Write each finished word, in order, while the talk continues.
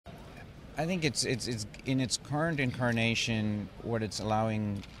I think it's in its current incarnation. What it's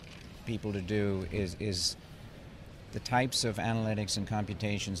allowing people to do is the types of analytics and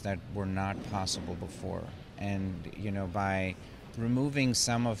computations that were not possible before, and by removing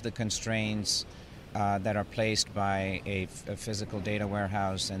some of the constraints that are placed by a physical data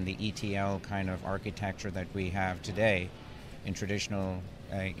warehouse and the ETL kind of architecture that we have today in traditional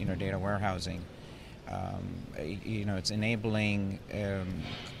data warehousing. It's enabling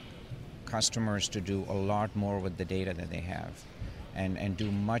customers to do a lot more with the data that they have, and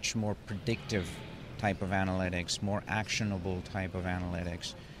do much more predictive type of analytics, more actionable type of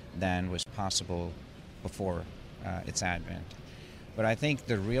analytics than was possible before its advent. But I think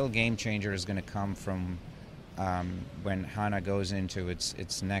the real game changer is going to come from when HANA goes into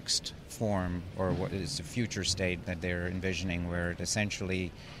its next form, or what is the future state that they're envisioning, where it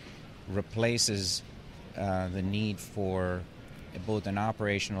essentially replaces the need for both an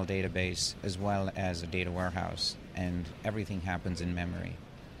operational database as well as a data warehouse, and everything happens in memory.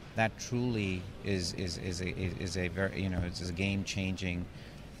 That truly is a very it's a game changing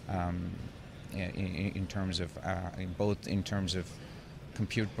in terms of both in terms of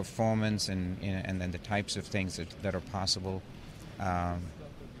compute performance and then the types of things that are possible,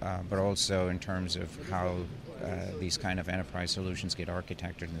 but also in terms of how these kind of enterprise solutions get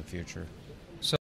architected in the future.